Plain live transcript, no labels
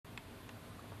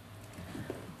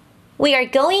We are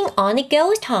going on a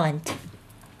ghost hunt.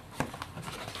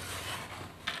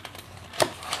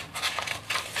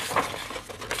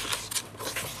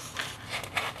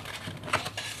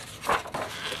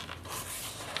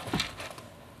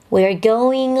 We're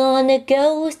going on a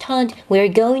ghost hunt. We're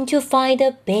going to find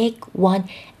a big one.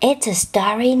 It's a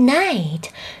starry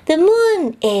night. The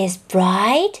moon is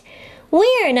bright.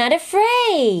 We're not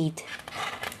afraid.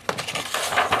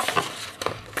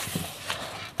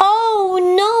 Oh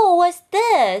no, what's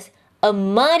this? A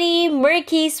muddy,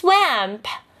 murky swamp.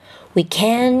 We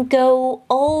can't go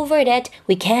over that.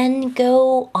 We can't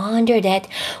go under that.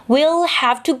 We'll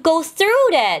have to go through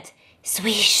that.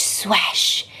 Swish,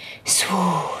 swash,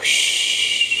 swoosh.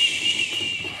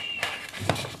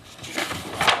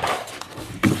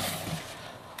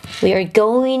 We're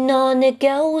going on a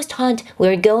ghost hunt.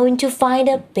 We're going to find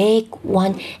a big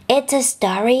one. It's a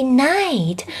starry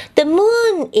night. The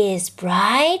moon is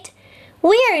bright.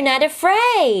 We're not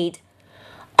afraid.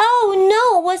 Oh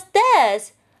no, what's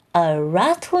this? A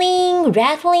rattling,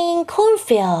 rattling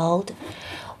cornfield.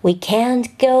 We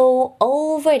can't go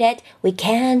over that. We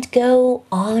can't go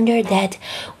under that.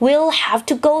 We'll have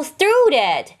to go through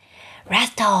that.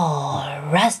 Rattle,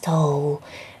 rustle,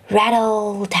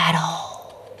 rattle, tattle.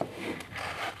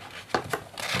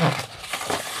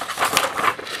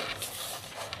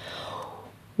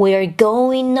 We're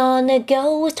going on a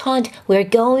ghost hunt. We're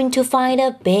going to find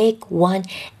a big one.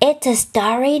 It's a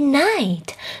starry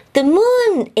night. The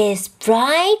moon is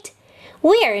bright.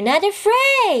 We're not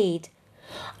afraid.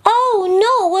 Oh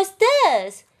no, what's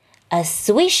this? A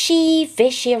swishy,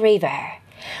 fishy river.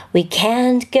 We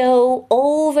can't go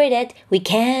over that. We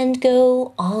can't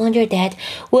go under that.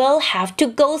 We'll have to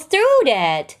go through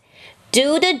that.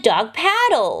 Do the dog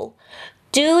paddle.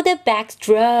 Do the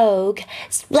backstroke.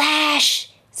 Splash,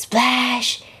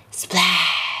 splash,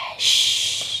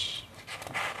 splash.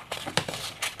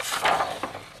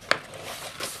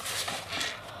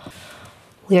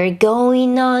 We're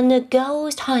going on a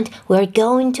ghost hunt. We're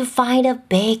going to find a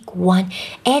big one.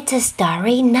 It's a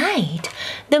starry night.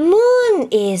 The moon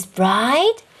is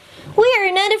bright.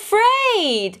 We're not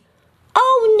afraid.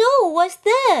 Oh no, what's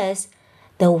this?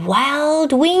 The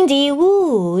wild, windy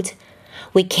woods.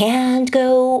 We can't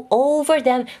go over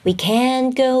them. We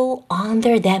can't go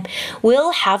under them.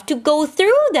 We'll have to go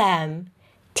through them.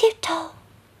 Tiptoe,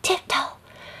 tiptoe,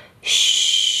 shh.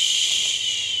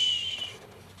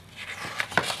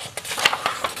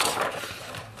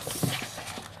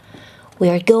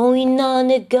 We're going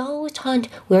on a ghost hunt.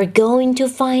 We're going to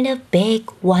find a big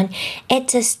one.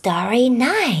 It's a starry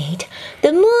night.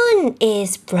 The moon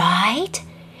is bright.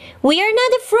 We are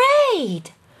not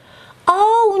afraid.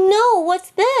 Oh no,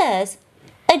 what's this?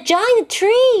 A giant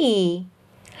tree.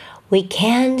 We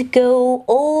can't go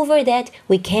over that.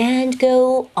 We can't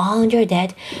go under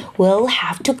that. We'll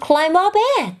have to climb up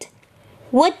it.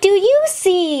 What do you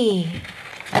see?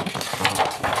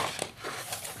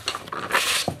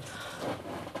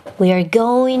 We are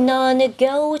going on a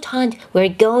ghost hunt. We're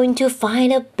going to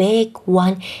find a big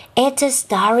one. It's a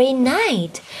starry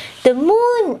night. The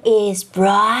moon is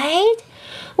bright.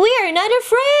 We are not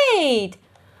afraid.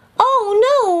 Oh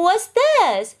no, what's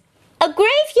this? A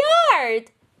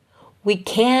graveyard. We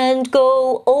can't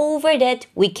go over that.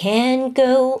 We can't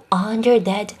go under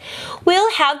that.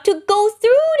 We'll have to go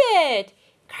through it.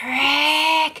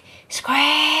 Crack,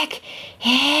 scrack,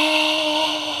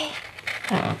 hey.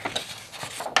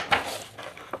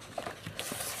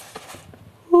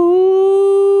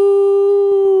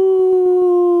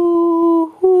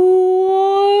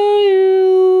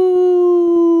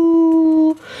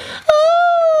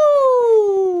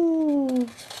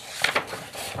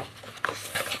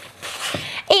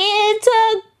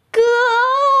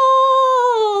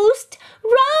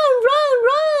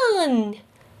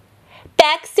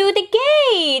 Back through the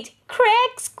gate!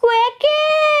 Crack, squack,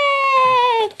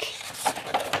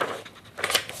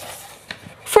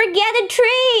 Forget the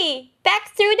tree!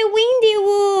 Back through the windy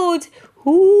woods!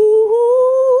 Ooh.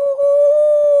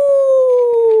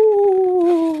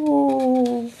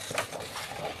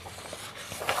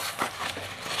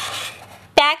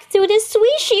 Back through the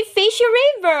swishy, fishy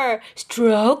river!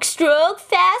 Stroke, stroke,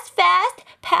 fast, fast!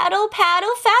 Paddle,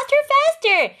 paddle, faster,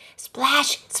 faster!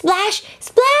 Splash, splash,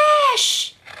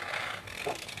 splash!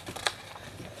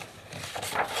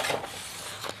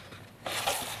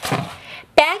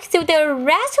 Back through the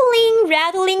rattling,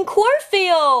 rattling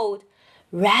cornfield.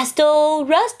 Rustle,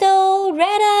 rustle,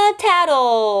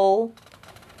 rat-a-tattle.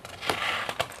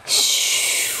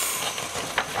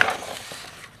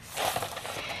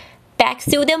 Back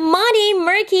through the muddy,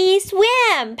 murky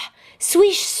swamp.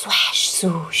 Swish, swash,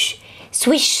 swoosh.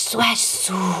 Swish, swash,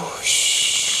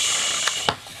 swoosh.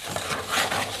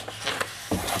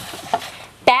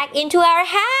 back into our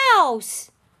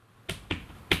house.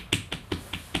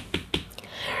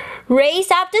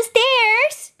 Race up the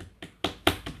stairs.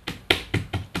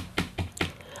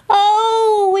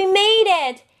 Oh, we made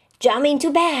it. Jump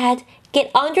into bed.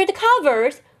 Get under the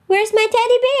covers. Where's my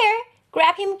teddy bear?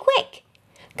 Grab him quick.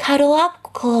 Cuddle up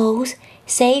close,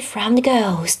 safe from the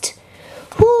ghost.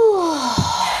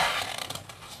 Whew.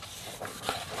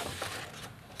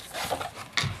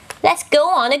 Let's go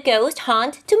on a ghost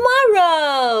hunt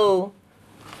tomorrow.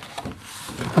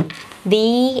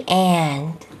 The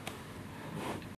end.